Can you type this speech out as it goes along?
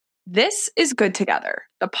This is Good Together,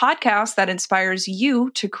 the podcast that inspires you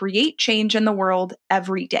to create change in the world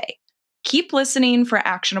every day. Keep listening for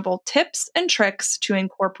actionable tips and tricks to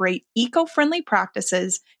incorporate eco-friendly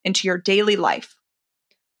practices into your daily life.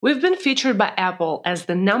 We've been featured by Apple as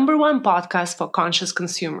the #1 podcast for conscious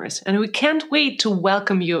consumers, and we can't wait to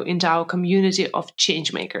welcome you into our community of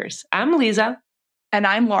changemakers. I'm Lisa. And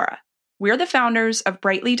I'm Laura. We're the founders of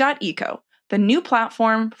Brightly.eco, the new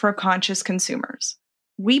platform for conscious consumers.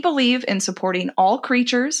 We believe in supporting all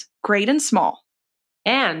creatures, great and small.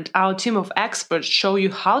 And our team of experts show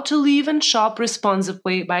you how to live and shop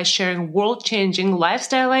responsibly by sharing world-changing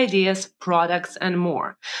lifestyle ideas, products, and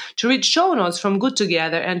more. To read show notes from Good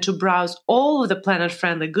Together and to browse all of the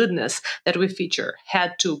planet-friendly goodness that we feature,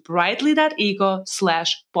 head to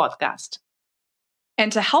brightly.eco/podcast.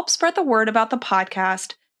 And to help spread the word about the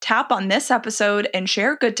podcast, tap on this episode and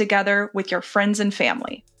share Good Together with your friends and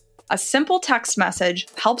family. A simple text message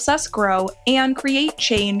helps us grow and create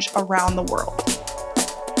change around the world.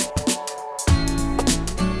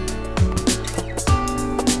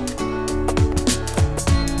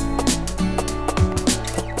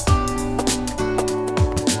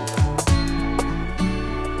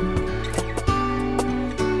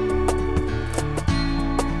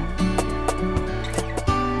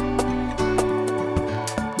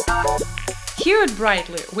 Here at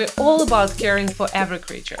Brightly, we're all about caring for every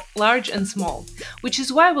creature, large and small, which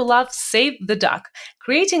is why we love Save the Duck.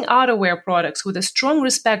 Creating outerwear products with a strong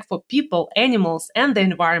respect for people, animals, and the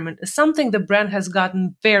environment is something the brand has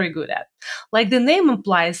gotten very good at. Like the name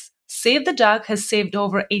implies, Save the Duck has saved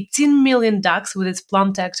over 18 million ducks with its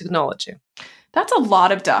PlumTech technology. That's a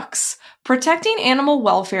lot of ducks. Protecting animal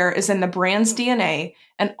welfare is in the brand's DNA,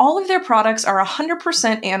 and all of their products are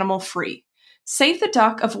 100% animal-free. Save the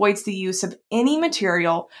Duck avoids the use of any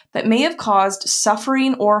material that may have caused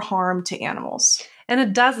suffering or harm to animals. And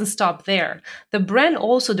it doesn't stop there. The brand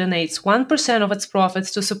also donates 1% of its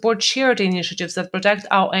profits to support charity initiatives that protect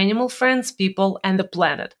our animal friends, people, and the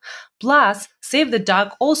planet. Plus, Save the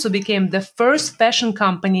Duck also became the first fashion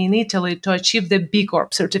company in Italy to achieve the B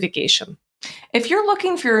Corp certification. If you're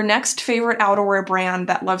looking for your next favorite outerwear brand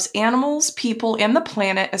that loves animals, people, and the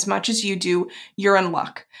planet as much as you do, you're in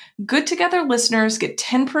luck. Good Together listeners get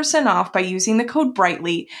 10% off by using the code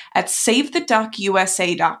BRIGHTLY at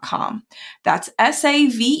SaveTheDuckUSA.com. That's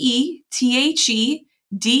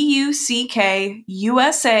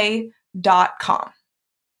SaveTheDuckUSA.com.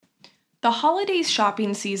 The holiday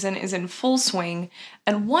shopping season is in full swing,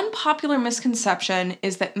 and one popular misconception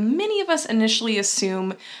is that many of us initially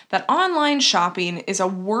assume that online shopping is a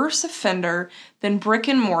worse offender than brick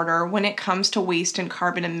and mortar when it comes to waste and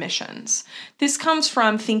carbon emissions. This comes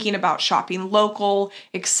from thinking about shopping local,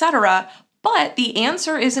 etc., but the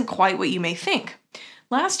answer isn't quite what you may think.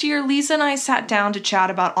 Last year, Lisa and I sat down to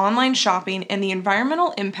chat about online shopping and the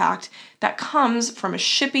environmental impact that comes from a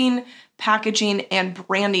shipping, packaging, and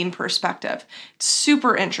branding perspective. It's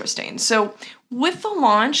super interesting. So with the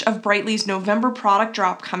launch of Brightly's November product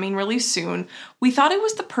drop coming really soon, we thought it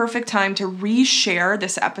was the perfect time to reshare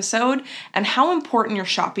this episode and how important your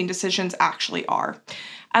shopping decisions actually are.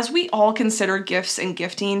 As we all consider gifts and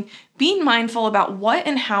gifting, being mindful about what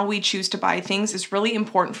and how we choose to buy things is really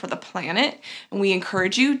important for the planet, and we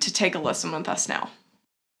encourage you to take a listen with us now.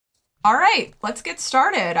 All right, let's get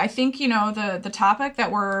started. I think, the topic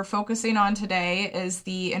that we're focusing on today is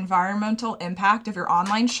the environmental impact of your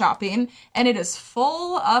online shopping, and it is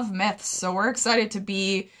full of myths. So we're excited to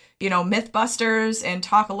be, mythbusters and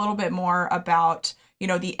talk a little bit more about,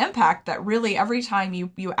 the impact that really every time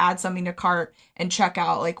you add something to cart and check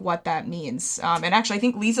out, like what that means. And actually, I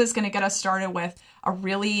think Lisa's going to get us started with a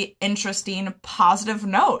really interesting positive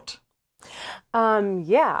note.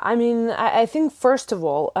 I think first of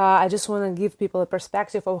all, I just want to give people a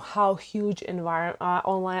perspective of how huge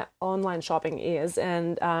online shopping is,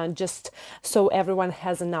 and just so everyone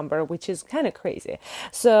has a number, which is kind of crazy.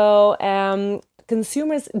 So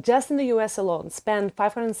consumers just in the US alone spend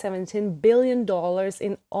 $517 billion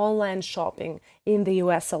in online shopping in the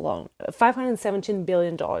US alone. $517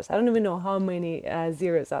 billion. I don't even know how many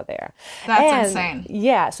zeros are there. That's insane.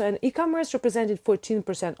 Yeah, so e-commerce represented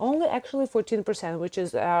 14%, only actually 14%, which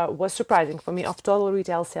is was surprising for me, of total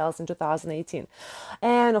retail sales in 2018.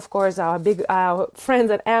 And of course, our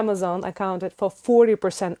friends at Amazon accounted for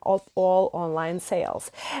 40% of all online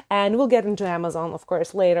sales. And we'll get into Amazon, of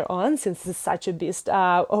course, later on, since it's such a beast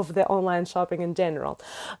of the online shopping in general.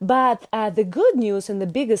 But the good news and the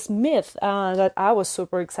biggest myth that I was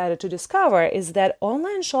super excited to discover is that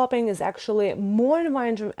online shopping is actually more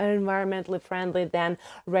environmentally friendly than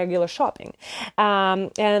regular shopping.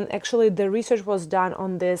 And actually, the research was done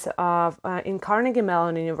on this in Carnegie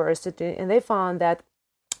Mellon University, and they found that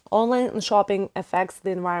online shopping affects the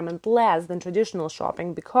environment less than traditional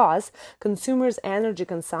shopping because consumers' energy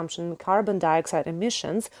consumption and carbon dioxide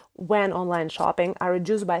emissions when online shopping are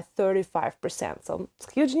reduced by 35%. So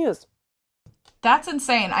it's huge news. That's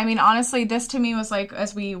insane. I mean, honestly, this to me was like,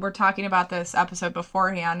 as we were talking about this episode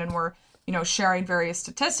beforehand and we're, sharing various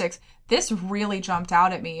statistics, this really jumped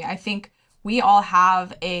out at me. I think we all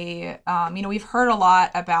have we've heard a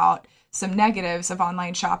lot about some negatives of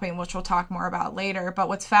online shopping, which we'll talk more about later. But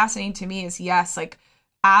what's fascinating to me is, yes, like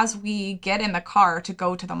as we get in the car to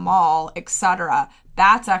go to the mall, etc.,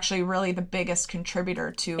 that's actually really the biggest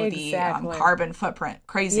contributor to the carbon footprint.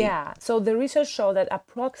 Crazy. Yeah. So the research showed that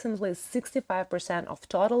approximately 65% of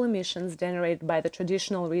total emissions generated by the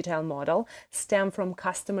traditional retail model stem from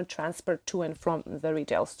customer transport to and from the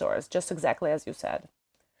retail stores, just exactly as you said.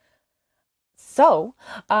 So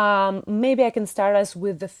maybe I can start us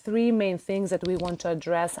with the three main things that we want to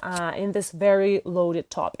address in this very loaded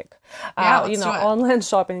topic. Let's do it. Online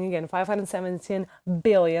shopping, again, 517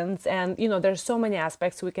 billions. And, there's so many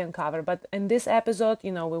aspects we can cover. But in this episode,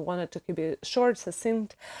 we wanted to keep it short,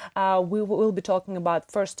 succinct. We will be talking about,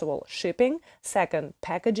 first of all, shipping, second,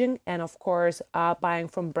 packaging, and of course, buying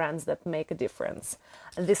from brands that make a difference.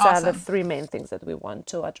 And these are the three main things that we want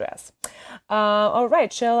to address. All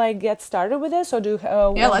right, shall I get started with this, or do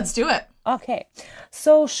let's do it. Okay,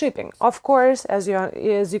 so shipping, of course, as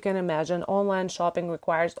you can imagine, online shopping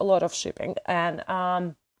requires a lot of shipping, and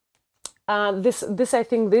this I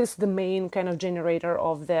think this is the main kind of generator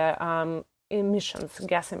of the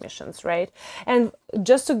gas emissions, right? And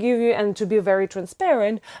just to give you and to be very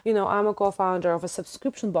transparent, I'm a co-founder of a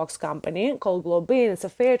subscription box company called Globin. It's a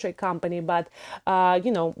fair trade company, but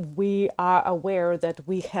we are aware that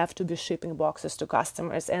we have to be shipping boxes to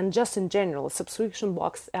customers, and just in general, subscription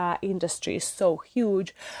box industry is so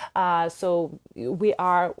huge. So we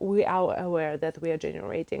are aware that we are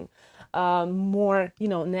generating more,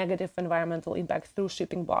 negative environmental impact through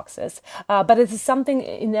shipping boxes. But it is something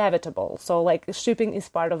inevitable. So like shipping is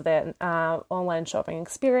part of the online shopping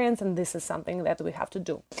experience, and this is something that we have to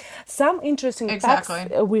do. Some interesting facts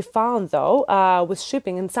we found though with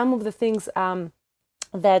shipping, and some of the things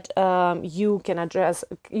that you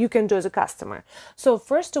can do as a customer. So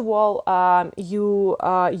first of all,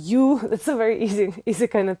 it's a very easy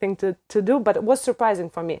kind of thing to do, but it was surprising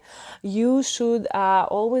for me. You should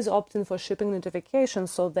always opt in for shipping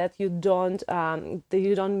notifications so that you don't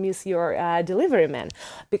miss your delivery man.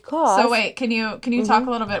 Because so wait, can you talk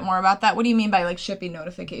a little bit more about that? What do you mean by like shipping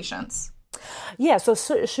notifications? Yeah, so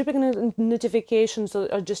shipping notifications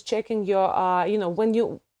are just checking your when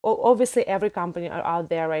you. Obviously, every company are out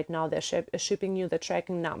there right now. They're shipping you the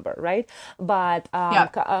tracking number, right? But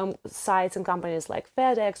sites and companies like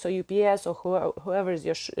FedEx or UPS or whoever is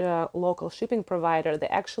your local shipping provider, they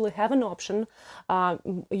actually have an option.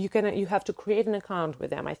 You have to create an account with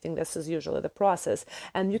them. I think this is usually the process,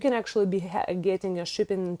 and you can actually be getting your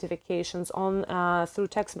shipping notifications on through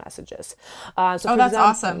text messages. That's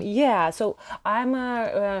awesome. Yeah, so I'm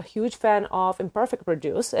a huge fan of Imperfect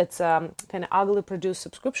Produce. It's kind of ugly produce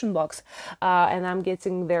subscription box, and I'm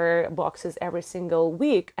getting their boxes every single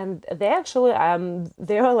week, and they actually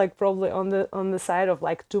they're like probably on the side of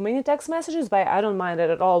like too many text messages, but I don't mind it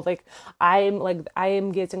at all. Like I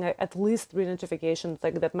am getting at least 3 notifications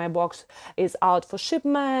like that my box is out for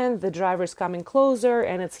shipment, the driver is coming closer,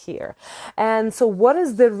 and it's here. And so what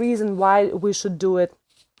is the reason why we should do it?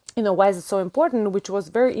 Why is it so important, which was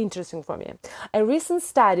very interesting for me. A recent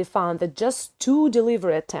study found that just 2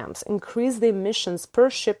 delivery attempts increase the emissions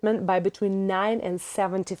per shipment by between 9 and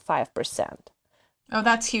 75%. Oh,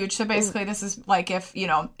 that's huge. So basically this is like if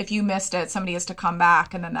you missed it, somebody has to come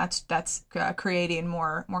back, and then that's creating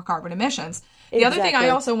more carbon emissions. The other thing I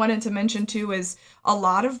also wanted to mention too is a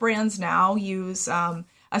lot of brands now use a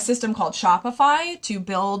system called Shopify to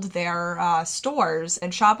build their stores,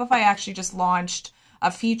 and Shopify actually just launched a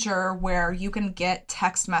feature where you can get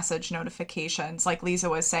text message notifications, like Lisa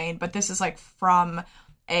was saying, but this is like from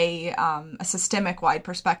a systemic wide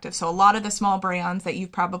perspective. So a lot of the small brands that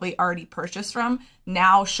you've probably already purchased from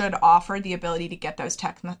now should offer the ability to get those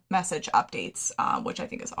text message updates, which I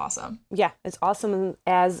think is awesome. Yeah, it's awesome. And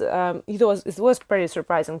as it was pretty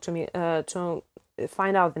surprising to me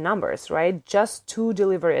find out the numbers, right? Just 2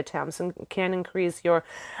 delivery attempts can increase your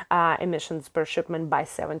emissions per shipment by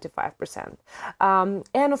 75%.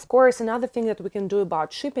 And of course, another thing that we can do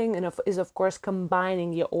about shipping is of course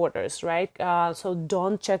combining your orders, right? So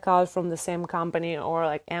don't check out from the same company or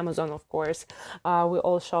like Amazon, of course. We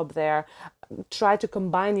all shop there. Try to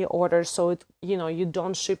combine your orders so you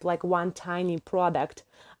don't ship like one tiny product.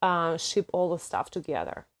 Ship all the stuff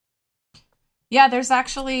together. Yeah, there's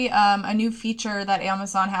actually a new feature that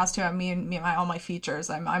Amazon has to all my features.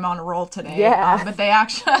 I'm on a roll today. Yeah. But they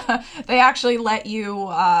actually let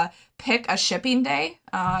you pick a shipping day.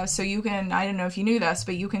 So you can, I don't know if you knew this,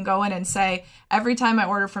 but you can go in and say, every time I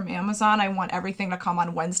order from Amazon, I want everything to come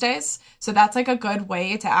on Wednesdays. So that's like a good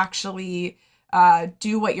way to actually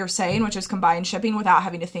do what you're saying, which is combine shipping without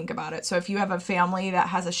having to think about it. So if you have a family that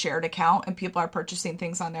has a shared account and people are purchasing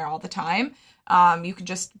things on there all the time, you can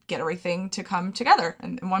just get everything to come together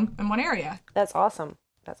in one area. That's awesome.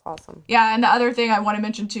 That's awesome. Yeah, and the other thing I want to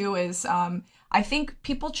mention too is I think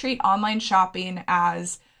people treat online shopping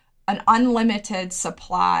as an unlimited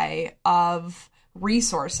supply of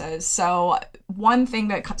resources. So one thing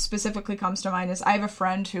that specifically comes to mind is I have a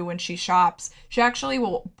friend who, when she shops, she actually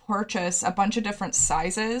will purchase a bunch of different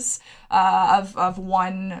sizes of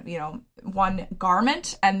one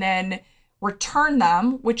garment and then return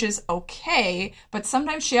them, which is okay, but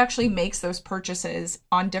sometimes she actually makes those purchases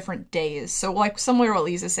on different days. So like similar to what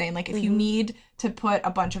Lisa's saying, like if you need to put a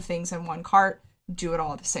bunch of things in one cart, do it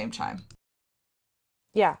all at the same time.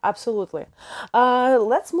 Yeah, absolutely.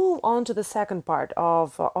 Let's move on to the second part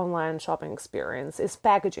of online shopping experience is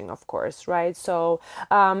packaging, of course, right? So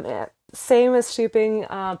same as shipping,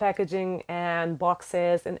 packaging and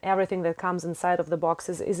boxes and everything that comes inside of the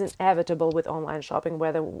boxes is inevitable with online shopping,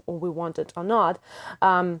 whether we want it or not.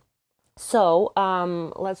 So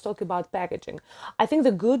let's talk about packaging. I think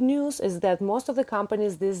the good news is that most of the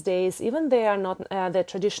companies these days, even they are not the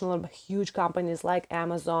traditional huge companies like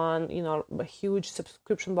Amazon, huge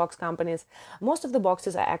subscription box companies, most of the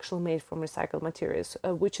boxes are actually made from recycled materials,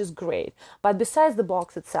 which is great. But besides the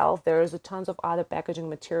box itself, there is a tons of other packaging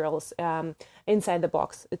materials inside the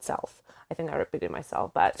box itself. I think I repeated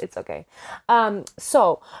myself, but it's okay.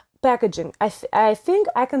 So packaging. I think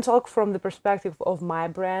I can talk from the perspective of my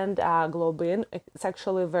brand, Globin. It's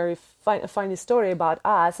actually a very funny story about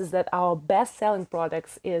us is that our best-selling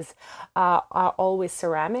products are always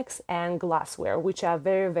ceramics and glassware, which are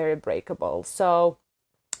very, very breakable. So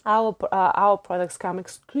our products come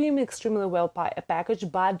extremely well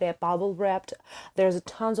packaged, but they're bubble wrapped. There's a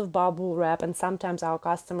tons of bubble wrap, and sometimes our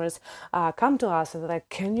customers come to us and they're like,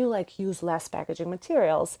 "Can you use less packaging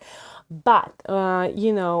materials?" But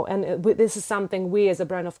this is something we as a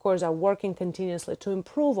brand, of course, are working continuously to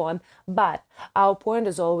improve on. But our point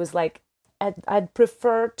is always I'd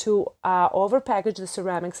prefer to overpackage the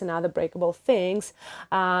ceramics and other breakable things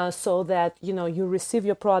so that, you receive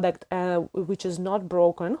your product which is not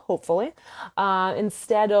broken, hopefully,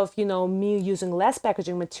 instead of, me using less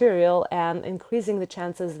packaging material and increasing the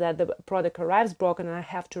chances that the product arrives broken and I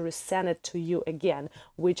have to resend it to you again,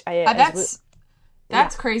 which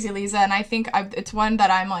That's crazy, Lisa. And I think it's one that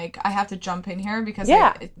I'm like, I have to jump in here because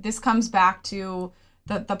this comes back to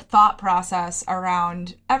the thought process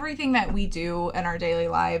around everything that we do in our daily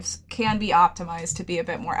lives can be optimized to be a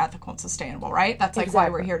bit more ethical and sustainable, right? That's why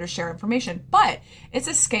we're here to share information, but it's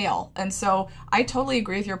a scale. And so I totally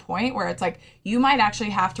agree with your point where it's you might actually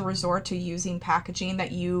have to resort to using packaging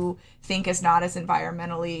that you think is not as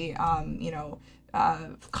environmentally,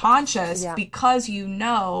 conscious because you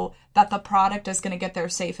know that the product is going to get there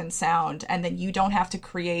safe and sound, and then you don't have to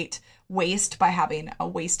create waste by having a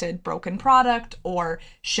wasted broken product or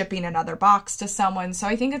shipping another box to someone. So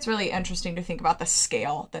I think it's really interesting to think about the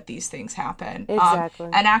scale that these things happen. Exactly.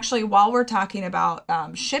 And actually, while we're talking about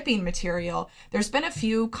shipping material, there's been a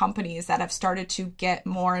few companies that have started to get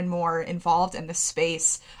more and more involved in the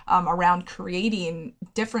space around creating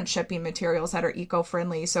different shipping materials that are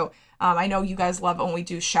eco-friendly. So I know you guys love when we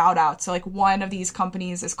do shout outs. So one of these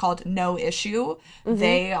companies is called No Issue. Mm-hmm.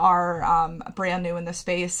 They are brand new in the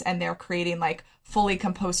space and they're creating fully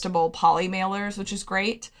compostable poly mailers, which is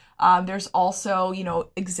great. There's also,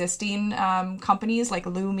 existing companies like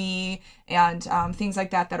Lumi and things like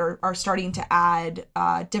that are starting to add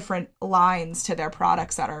different lines to their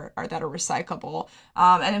products that are recyclable.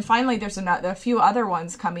 And then finally, there's a few other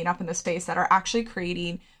ones coming up in the space that are actually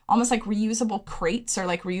creating almost reusable crates or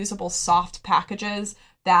reusable soft packages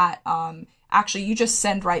that actually you just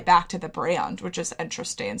send right back to the brand, which is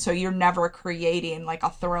interesting. So you're never creating a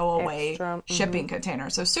throwaway shipping container.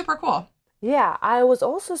 So super cool. Yeah, I was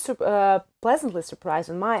also pleasantly surprised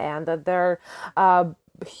on my end that there are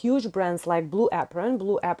huge brands like Blue Apron.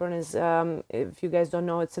 Blue Apron is, if you guys don't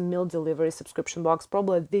know, it's a meal delivery subscription box,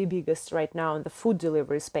 probably the biggest right now in the food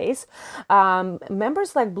delivery space.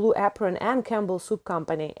 Members like Blue Apron and Campbell Soup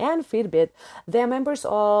Company and Fitbit, they're members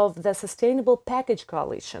of the Sustainable Package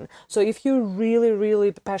Coalition. So if you're really,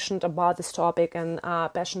 really passionate about this topic and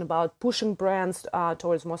passionate about pushing brands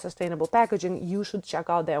towards more sustainable packaging, you should check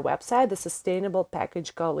out their website, the Sustainable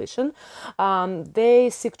Package Coalition. They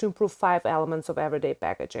seek to improve 5 elements of everyday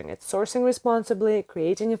packaging. It's sourcing responsibly,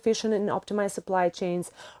 creating efficient and optimized supply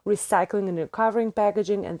chains, recycling and recovering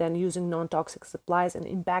packaging, and then using non-toxic supplies and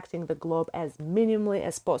impacting the globe as minimally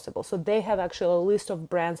as possible. So they have actually a list of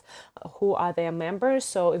brands who are their members.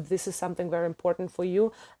 So if this is something very important for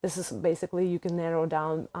you, this is basically, you can narrow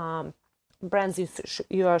down brands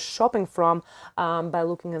you are shopping from by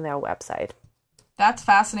looking at their website. That's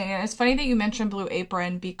fascinating. It's funny that you mentioned Blue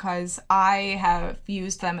Apron because I have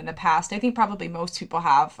used them in the past. I think probably most people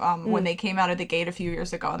have. When they came out of the gate a few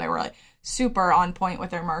years ago, they were like super on point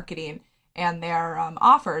with their marketing and their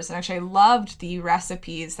offers. And actually, I loved the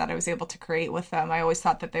recipes that I was able to create with them. I always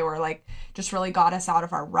thought that they were like just really got us out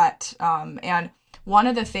of our rut. And one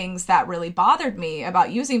of the things that really bothered me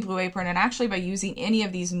about using Blue Apron and actually by using any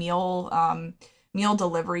of these meal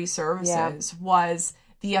delivery services was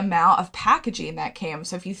the amount of packaging that came.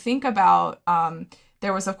 So if you think about,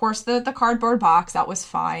 there was, of course, the cardboard box, that was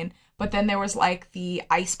fine. But then there was like the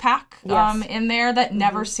ice pack in there that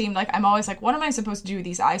never seemed like, I'm always like, what am I supposed to do with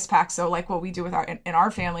these ice packs? So like what we do with in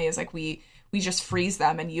our family is like we just freeze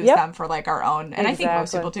them and use them for like our own. And I think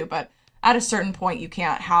most people do, but at a certain point you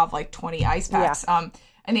can't have like 20 ice packs. And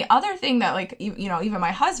the other thing that like, even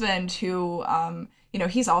my husband who,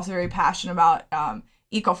 he's also very passionate about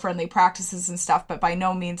eco-friendly practices and stuff, but by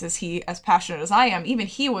no means is he as passionate as I am. Even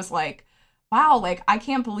he was like, wow, like I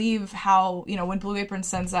can't believe how, when Blue Apron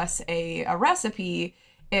sends us a recipe,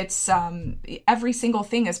 it's every single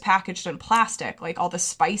thing is packaged in plastic, like all the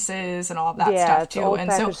spices and all of that stuff too. All and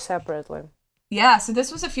packaged so separately. Yeah, so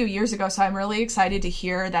this was a few years ago, so I'm really excited to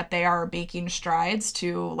hear that they are making strides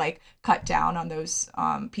to like cut down on those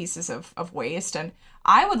pieces of waste. And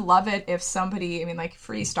I would love it if somebody, like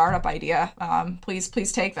free startup idea, please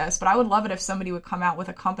take this, but I would love it if somebody would come out with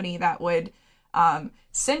a company that would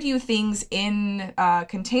send you things in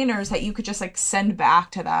containers that you could just like send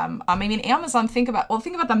back to them. Amazon, think about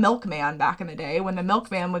the milkman back in the day. When the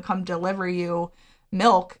milkman would come deliver you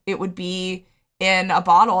milk, it would be in a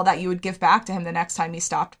bottle that you would give back to him the next time he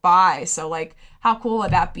stopped by. So like, how cool would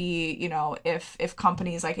that be, if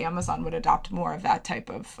companies like Amazon would adopt more of that type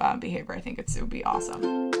of behavior? I think it would be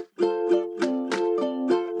awesome.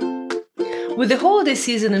 With the holiday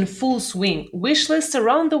season in full swing, wish lists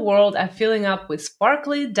around the world are filling up with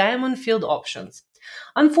sparkly, diamond-filled options.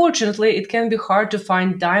 Unfortunately, it can be hard to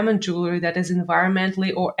find diamond jewelry that is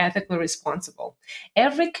environmentally or ethically responsible.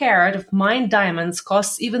 Every carat of mined diamonds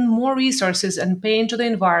costs even more resources and pain to the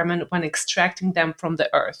environment when extracting them from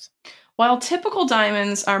the earth. While typical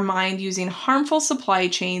diamonds are mined using harmful supply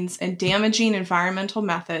chains and damaging environmental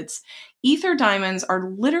methods, ether diamonds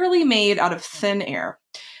are literally made out of thin air.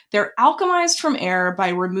 They're alchemized from air by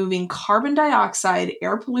removing carbon dioxide,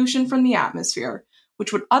 air pollution from the atmosphere,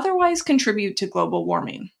 which would otherwise contribute to global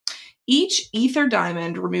warming. Each ether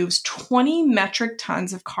diamond removes 20 metric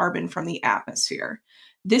tons of carbon from the atmosphere.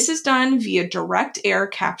 This is done via direct air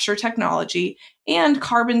capture technology and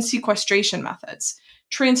carbon sequestration methods,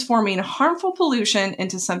 transforming harmful pollution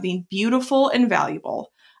into something beautiful and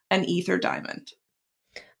valuable, an ether diamond.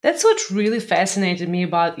 That's what really fascinated me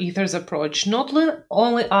about Ether's approach. Not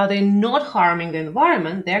only are they not harming the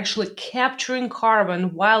environment, they're actually capturing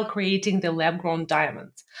carbon while creating the lab-grown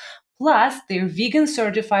diamonds. Plus, they're vegan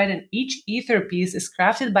certified and each Ether piece is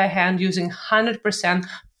crafted by hand using 100%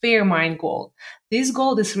 fair mine gold. This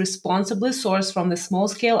gold is responsibly sourced from the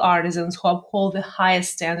small-scale artisans who uphold the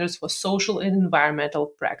highest standards for social and environmental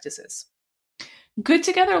practices. Good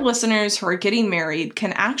Together listeners who are getting married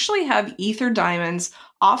can actually have ether diamonds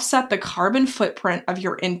offset the carbon footprint of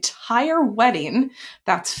your entire wedding,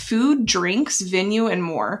 that's food, drinks, venue, and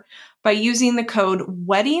more, by using the code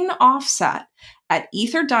WEDDINGOFFSET at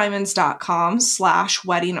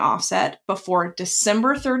etherdiamonds.com/weddingoffset before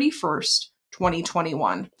December 31st,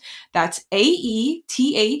 2021. That's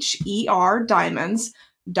AETHER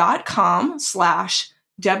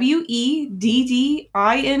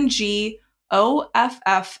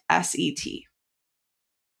diamonds.com/WEDDINGOFFSET.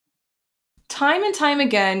 Time and time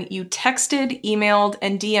again, you texted, emailed,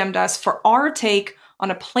 and DM'd us for our take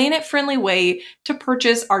on a planet-friendly way to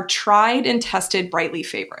purchase our tried and tested Brightly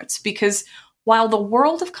favorites. Because while the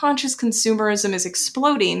world of conscious consumerism is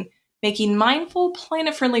exploding, making mindful,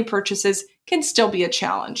 planet-friendly purchases can still be a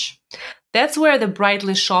challenge. That's where the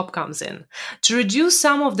Brightly shop comes in. To reduce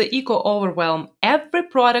some of the eco-overwhelm, every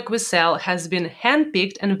product we sell has been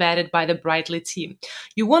handpicked and vetted by the Brightly team.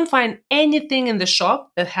 You won't find anything in the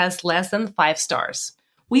shop that has less than 5 stars.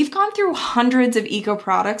 We've gone through hundreds of eco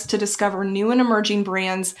products to discover new and emerging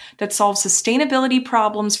brands that solve sustainability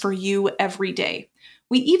problems for you every day.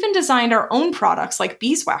 We even designed our own products like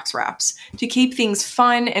beeswax wraps to keep things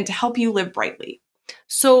fun and to help you live brightly.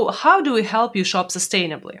 So, how do we help you shop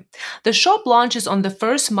sustainably? The shop launches on the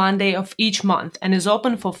first Monday of each month and is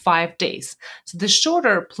open for 5 days. So, the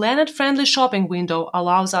shorter, planet-friendly shopping window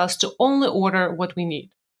allows us to only order what we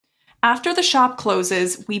need. After the shop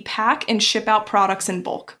closes, we pack and ship out products in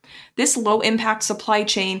bulk. This low-impact supply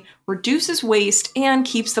chain reduces waste and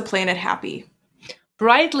keeps the planet happy.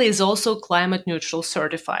 Brightly is also climate neutral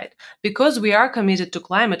certified. Because we are committed to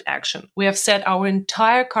climate action, we have set our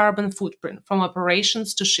entire carbon footprint from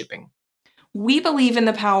operations to shipping. We believe in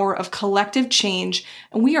the power of collective change,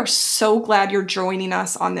 and we are so glad you're joining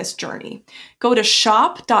us on this journey. Go to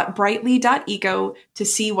shop.brightly.eco to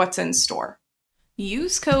see what's in store.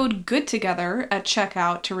 Use code GOODTOGETHER at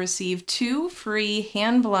checkout to receive 2 free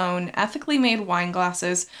hand-blown, ethically made wine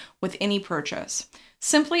glasses with any purchase.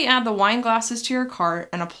 Simply add the wine glasses to your cart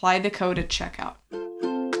and apply the code at checkout.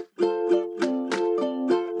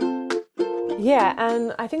 Yeah,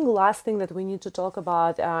 and I think the last thing that we need to talk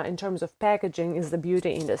about in terms of packaging is the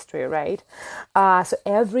beauty industry, right? So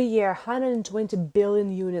every year, 120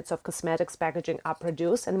 billion units of cosmetics packaging are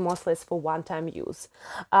produced, and mostly it's for one-time use.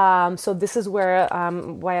 So this is where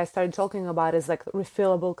why I started talking about is like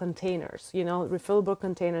refillable containers. You know, refillable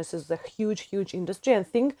containers is a huge, huge industry. And I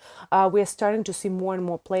think we are starting to see more and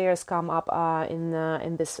more players come up in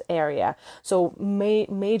this area. So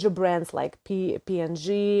major brands like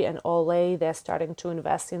P&G and Olay, they're starting to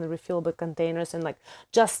invest in refillable containers and like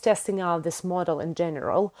just testing out this model in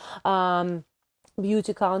general.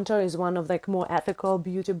 Beauty Counter is one of like more ethical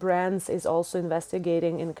beauty brands, is also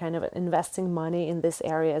investigating and kind of investing money in this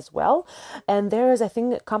area as well. And there is, I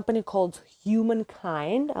think, a company called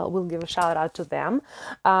Humankind. We'll give a shout out to them.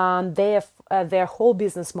 Their whole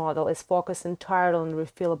business model is focused entirely on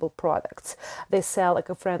refillable products. They sell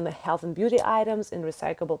eco-friendly health and beauty items in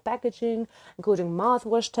recyclable packaging, including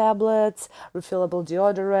mouthwash tablets, refillable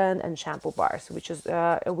deodorant, and shampoo bars, which is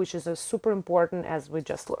super important, as we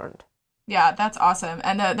just learned. Yeah, that's awesome.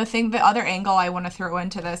 And the other angle I want to throw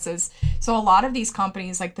into this is, so a lot of these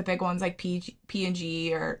companies, like the big ones like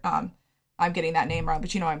P&G or I'm getting that name wrong,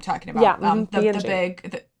 but you know what I'm talking about. Yeah,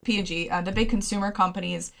 the P&G, the big consumer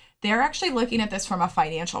companies, they're actually looking at this from a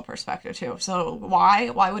financial perspective too. So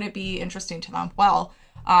why would it be interesting to them? Well,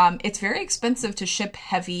 it's very expensive to ship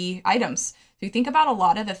heavy items. So you think about a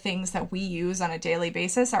lot of the things that we use on a daily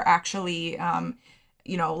basis are actually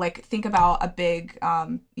like think about a big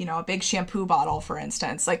shampoo bottle, for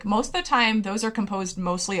instance. Like most of the time, those are composed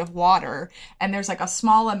mostly of water, and there's like a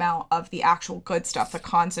small amount of the actual good stuff, the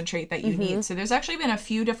concentrate that you need. So there's actually been a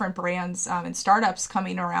few different brands and startups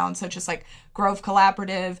coming around, such as like Grove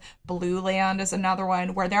Collaborative, Blue Land is another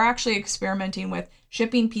one, where they're actually experimenting with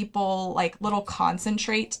shipping people like little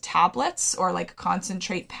concentrate tablets or like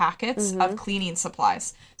concentrate packets of cleaning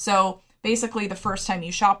supplies. So basically, the first time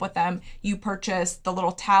you shop with them, you purchase the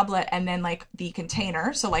little tablet and then like the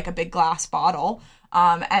container, so like a big glass bottle.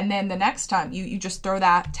 And then the next time you just throw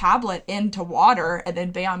that tablet into water, and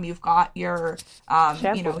then bam, you've got your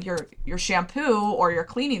your shampoo or your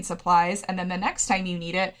cleaning supplies. And then the next time you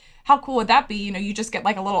need it, how cool would that be? You just get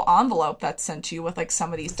like a little envelope that's sent to you with like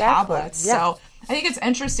some of these tablets. Yeah. So I think it's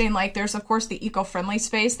interesting. Like there's of course the eco-friendly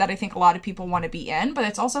space that I think a lot of people want to be in, but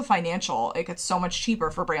it's also financial. It gets so much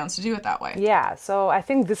cheaper for brands to do it that way. Yeah. So I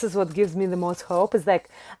think this is what gives me the most hope is like,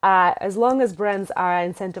 as long as brands are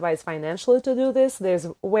incentivized financially to do this, there's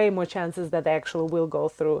way more chances that they actually will go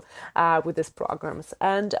through with these programs.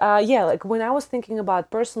 And like when I was thinking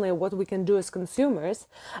about personally what we can do as consumers,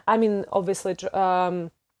 I mean, obviously,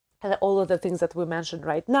 and all of the things that we mentioned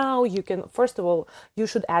right now, you can, first of all, you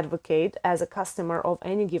should advocate as a customer of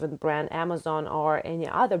any given brand, Amazon or any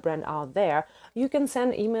other brand out there. You can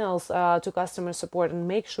send emails to customer support and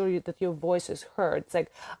make sure that your voice is heard. It's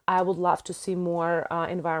like, I would love to see more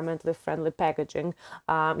environmentally friendly packaging.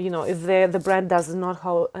 If the brand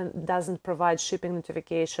doesn't provide shipping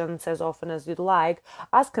notifications as often as you'd like,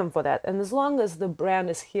 ask them for that. And as long as the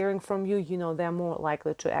brand is hearing from you, they're more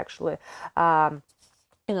likely to actually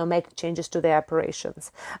make changes to their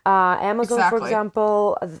operations. Amazon, for Exactly.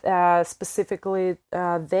 example, specifically,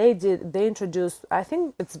 they introduced, I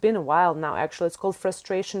think it's been a while now, actually, it's called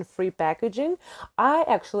frustration-free packaging. I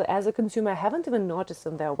actually, as a consumer, haven't even noticed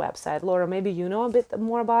on their website. Laura, maybe you know a bit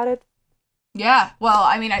more about it? Yeah, well,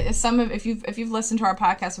 I mean, if you've listened to our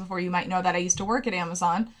podcast before, you might know that I used to work at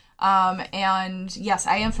Amazon. And yes,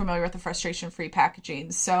 I am familiar with the frustration-free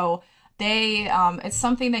packaging. So it's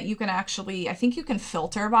something that you can actually, I think you can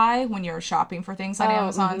filter by when you're shopping for things on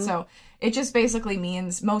Amazon. So it just basically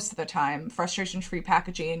means most of the time, frustration-free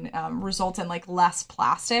packaging results in like less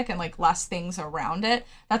plastic and like less things around it.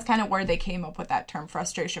 That's kind of where they came up with that term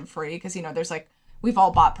frustration-free, because there's like we've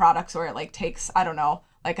all bought products where it like takes, I don't know,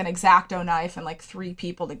 like an X-Acto knife and like 3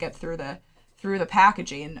 people to get through the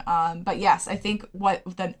packaging. But yes, I think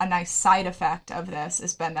a nice side effect of this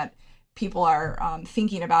has been that people are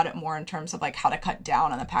thinking about it more in terms of like how to cut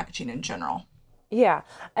down on the packaging in general. Yeah,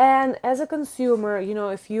 and as a consumer,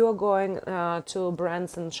 if you are going to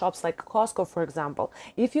brands and shops like Costco, for example,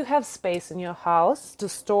 if you have space in your house to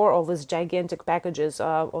store all these gigantic packages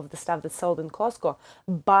of the stuff that's sold in Costco,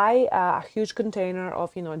 buy a huge container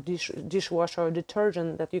of, dishwasher or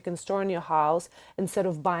detergent that you can store in your house instead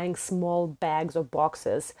of buying small bags or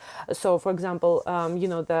boxes. So, for example,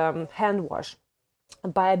 the hand wash,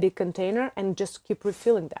 buy a big container and just keep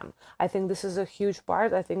refilling them. I think this is a huge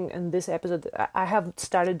part. I think in this episode, I have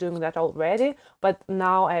started doing that already, but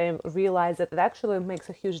now I realize that it actually makes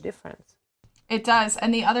a huge difference. It does.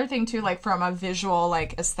 And the other thing too, like from a visual,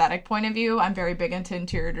 like aesthetic point of view, I'm very big into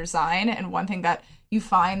interior design. And one thing that you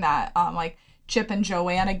find that like Chip and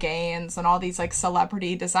Joanna Gaines and all these like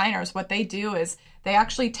celebrity designers, what they do is they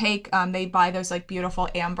actually they buy those like beautiful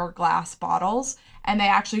amber glass bottles, and they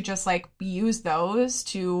actually just like use those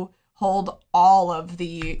to hold all of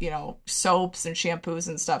the, soaps and shampoos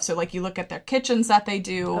and stuff. So like you look at their kitchens that they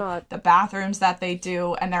do, the bathrooms that they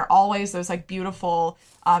do, and they're always those like beautiful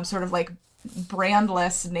sort of like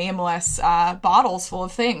brandless, nameless bottles full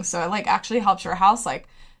of things. So it like actually helps your house like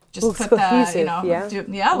just looks put cohesive,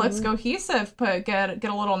 looks cohesive. Get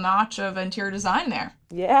a little notch of interior design there.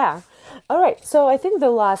 Yeah. All right. So I think the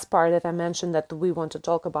last part that I mentioned that we want to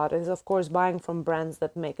talk about is, of course, buying from brands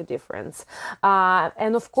that make a difference.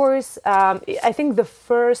 And of course, I think the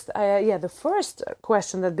first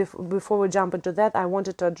question that before we jump into that, I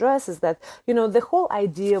wanted to address is that, the whole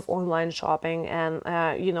idea of online shopping and,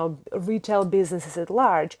 retail businesses at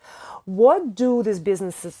large, what do these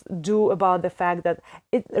businesses do about the fact that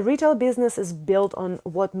retail business is built on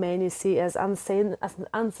what many see as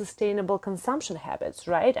unsustainable consumption habits,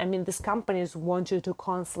 right? I mean, these companies want you to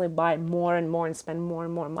constantly buy more and more and spend more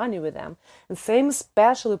and more money with them. And same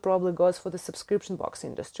especially probably goes for the subscription box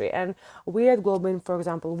industry. And we at Globin, for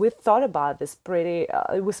example, we thought about this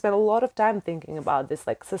we spent a lot of time thinking about this,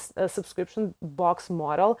 like a subscription box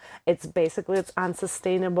model. It's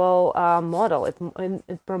unsustainable model.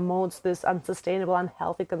 It promotes this unsustainable,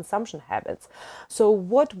 unhealthy consumption habits. So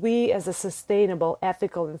what we as a sustainable,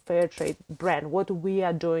 ethical, and fair trade brand, what we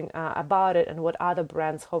are doing about it, and what other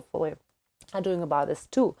brands hopefully are doing about this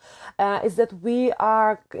too, is that we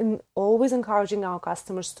are always encouraging our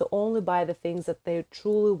customers to only buy the things that they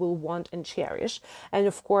truly will want and cherish. And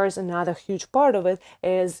of course, another huge part of it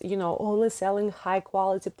is, only selling high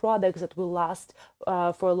quality products that will last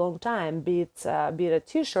for a long time, be it a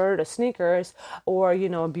t-shirt, or sneakers, or,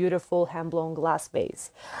 a beautiful hand-blown glass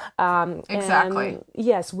vase. Exactly. And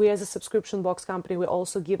yes, we as a subscription box company, we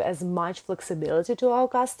also give as much flexibility to our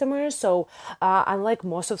customers. So unlike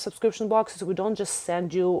most of subscription boxes, we don't just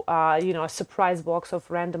send you, a surprise box of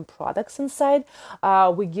random products inside.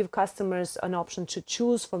 We give customers an option to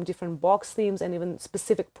choose from different box themes and even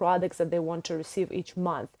specific products that they want to receive each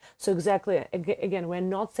month. So exactly, again, we're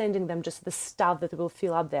not sending them just the stuff that will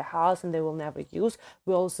fill up their house and they will never use.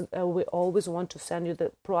 We always want to send you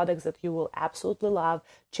the products that you will absolutely love,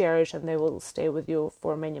 cherish, and they will stay with you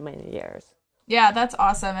for many, many years. Yeah, that's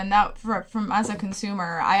awesome. And that from as a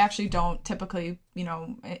consumer, I actually don't typically,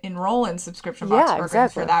 enroll in subscription box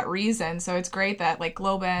programs for that reason. So it's great that like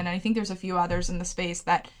Globin, and I think there's a few others in the space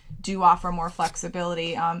that do offer more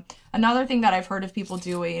flexibility. Another thing that I've heard of people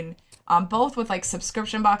doing, both with like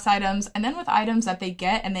subscription box items and then with items that they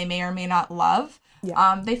get and they may or may not love,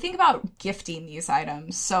 they think about gifting these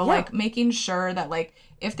items. So like making sure that like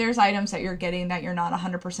if there's items that you're getting that you're not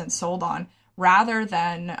 100% sold on, rather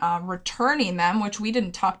than returning them, which we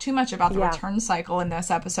didn't talk too much about the return cycle in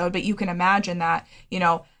this episode, but you can imagine that,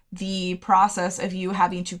 the process of you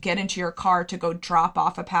having to get into your car to go drop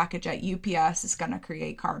off a package at UPS is going to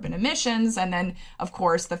create carbon emissions. And then, of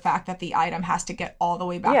course, the fact that the item has to get all the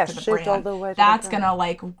way back to the shipped brand, all the way to that's the going brand. to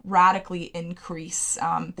like radically increase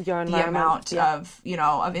Your the amount yeah. of, you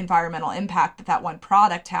know, of environmental impact that that one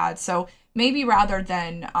product had. So maybe rather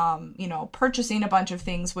than, you know, purchasing a bunch of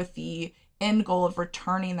things with the end goal of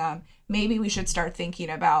returning them, maybe we should start thinking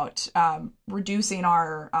about reducing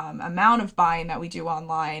our amount of buying that we do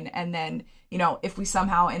online. And then, you know, if we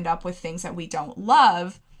somehow end up with things that we don't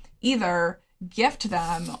love, either gift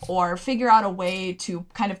them or figure out a way to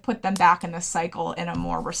kind of put them back in the cycle in a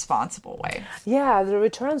more responsible way. Yeah, the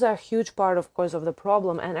returns are a huge part, of course, of the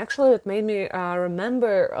problem. And actually, it made me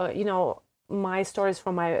remember, you know, my stories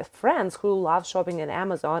from my friends who love shopping at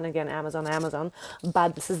Amazon. Again, Amazon,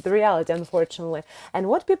 but this is the reality, unfortunately. And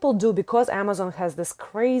what people do, because Amazon has this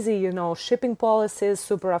crazy, you know, shipping policies,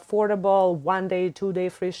 super affordable, 1 day, 2 day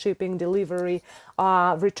free shipping, delivery,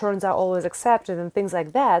 returns are always accepted and things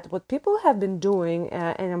like that. What people have been doing,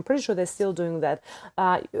 and I'm pretty sure they're still doing that,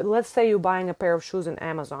 let's say you're buying a pair of shoes on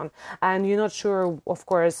Amazon and you're not sure, of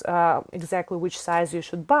course, exactly which size you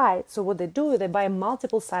should buy. So what they do, they buy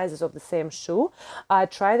multiple sizes of the same shoe,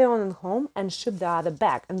 try them on at home and ship the other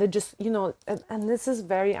back. And they just, you know, and this is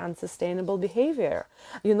very unsustainable behavior.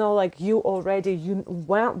 You know, like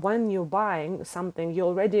when you're buying something, you're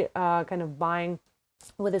already kind of buying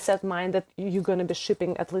with a set mind that you're going to be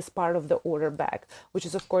shipping at least part of the order back, which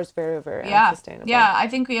is of course very, very unsustainable. Yeah, I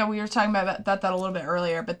think we were talking about that a little bit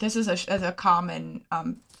earlier, but this is a common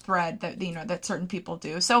thread that, you know, that certain people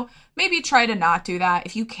do. So maybe try to not do that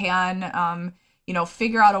if you can. You know,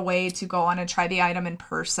 figure out a way to go on and try the item in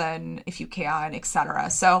person if you can, etc.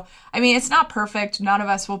 So, I mean, it's not perfect. None of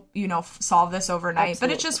us will, you know, solve this overnight, Absolutely.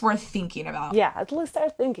 but it's just worth thinking about. Yeah, at least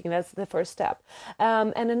start thinking. That's the first step.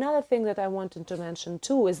 And another thing that I wanted to mention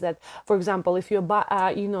too is that, for example, if you're,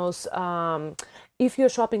 if you're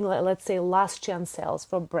shopping, let's say, last chance sales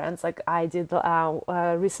for brands like I did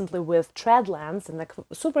recently with Treadlands, and like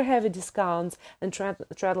super heavy discounts, and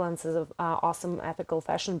Treadlands is an awesome ethical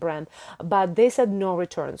fashion brand, but they said no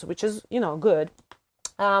returns, which is, you know, good.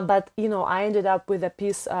 But, you know, I ended up with a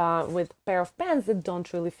piece, with a pair of pants that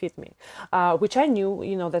don't really fit me, which I knew,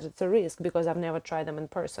 you know, that it's a risk because I've never tried them in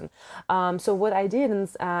person. So what I did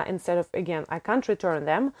instead of, again, I can't return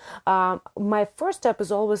them. My first step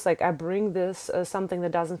is always like, I bring this, something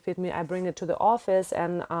that doesn't fit me, I bring it to the office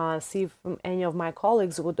and see if any of my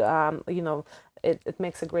colleagues would, you know, it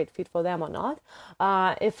makes a great fit for them or not.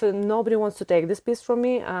 If nobody wants to take this piece from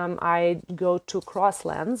me, I go to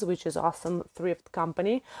Crosslands, which is awesome thrift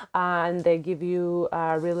company, and they give you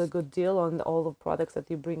a really good deal on all the products that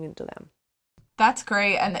you bring into them. That's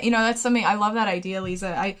great. And, you know, that's something, I love that idea,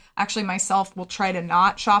 Lisa. I actually myself will try to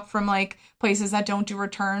not shop from like places that don't do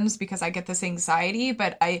returns because I get this anxiety.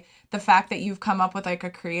 But the fact that you've come up with like a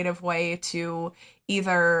creative way to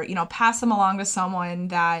either, you know, pass them along to someone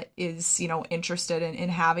that is, you know, interested in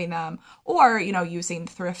having them, or, you know, using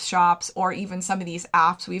thrift shops, or even some of these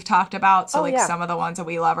apps we've talked about. So some of the ones that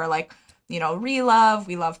we love are like, you know, Relove,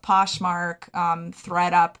 we love Poshmark,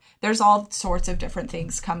 ThredUp. There's all sorts of different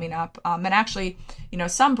things coming up. And actually, you know,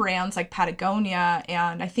 some brands like Patagonia,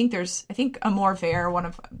 and I think Amor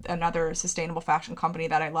Vert, another sustainable fashion company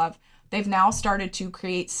that I love, they've now started to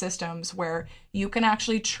create systems where you can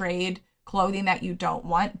actually trade clothing that you don't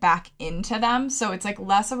want back into them. So it's like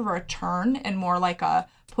less of a return and more like a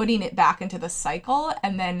putting it back into the cycle,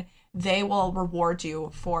 and then they will reward you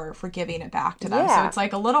for giving it back to them. Yeah. So it's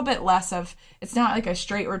like a little bit less of, it's not like a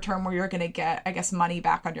straight return where you're going to get, I guess, money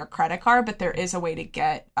back on your credit card, but there is a way to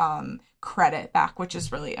get credit back, which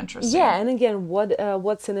is really interesting. Yeah, and again,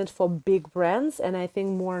 what's in it for big brands? And I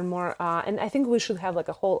think more and more, and I think we should have like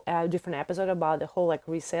a whole different episode about the whole like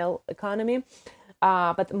resale economy.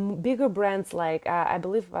 But bigger brands like I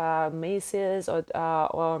believe Macy's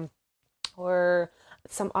or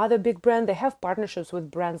some other big brand, they have partnerships with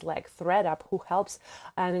brands like ThredUp, who helps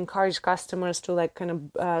and encourage customers to like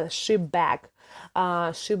kind of ship back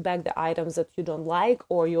the items that you don't like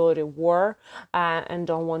or you already wore and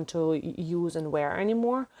don't want to use and wear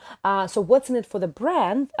anymore. So what's in it for the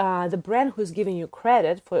brand? The brand who's giving you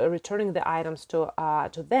credit for returning the items to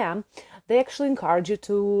them, they actually encourage you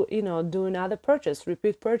to, you know, do another purchase,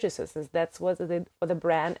 repeat purchases. That's what they did for the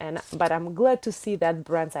brand. But I'm glad to see that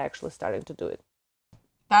brands are actually starting to do it.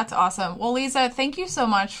 That's awesome. Well, Lisa, thank you so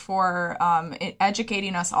much for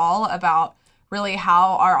educating us all about really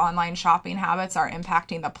how our online shopping habits are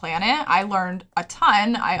impacting the planet. I learned a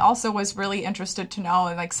ton. I also was really interested to know,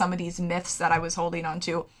 like, some of these myths that I was holding on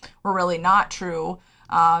to were really not true.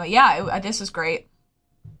 This was great.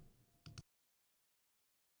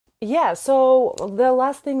 Yeah, so the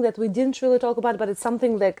last thing that we didn't really talk about, but it's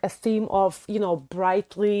something like a theme of,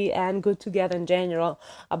 Brightly and Good Together in general.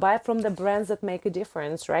 Buy from the brands that make a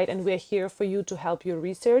difference, right? And we're here for you to help you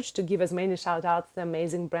research, to give as many shout outs to the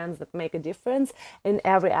amazing brands that make a difference in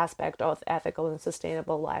every aspect of ethical and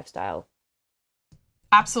sustainable lifestyle.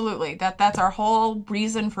 Absolutely. That's our whole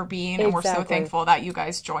reason for being, and we're so Exactly. thankful that you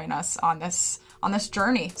guys join us on this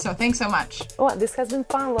journey. So thanks so much. Well, this has been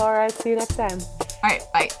fun, Laura. See you next time. All right,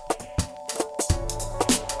 bye.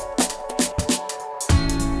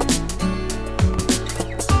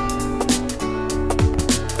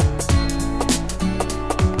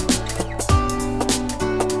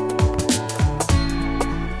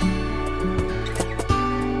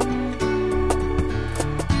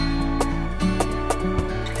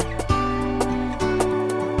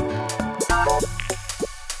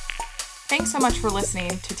 Thanks so much for listening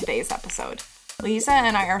to today's episode. Lisa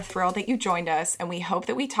and I are thrilled that you joined us, and we hope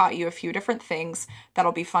that we taught you a few different things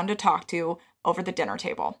that'll be fun to talk to over the dinner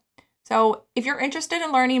table. So if you're interested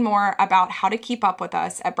in learning more about how to keep up with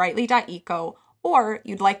us at brightly.eco, or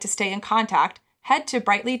you'd like to stay in contact, head to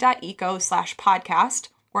brightly.eco/podcast,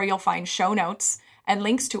 where you'll find show notes and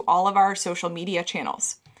links to all of our social media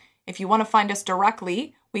channels. If you want to find us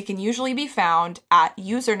directly, we can usually be found at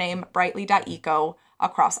username brightly.eco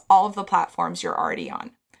across all of the platforms you're already on.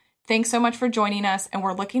 Thanks so much for joining us, and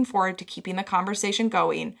we're looking forward to keeping the conversation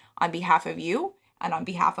going on behalf of you and on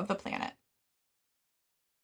behalf of the planet.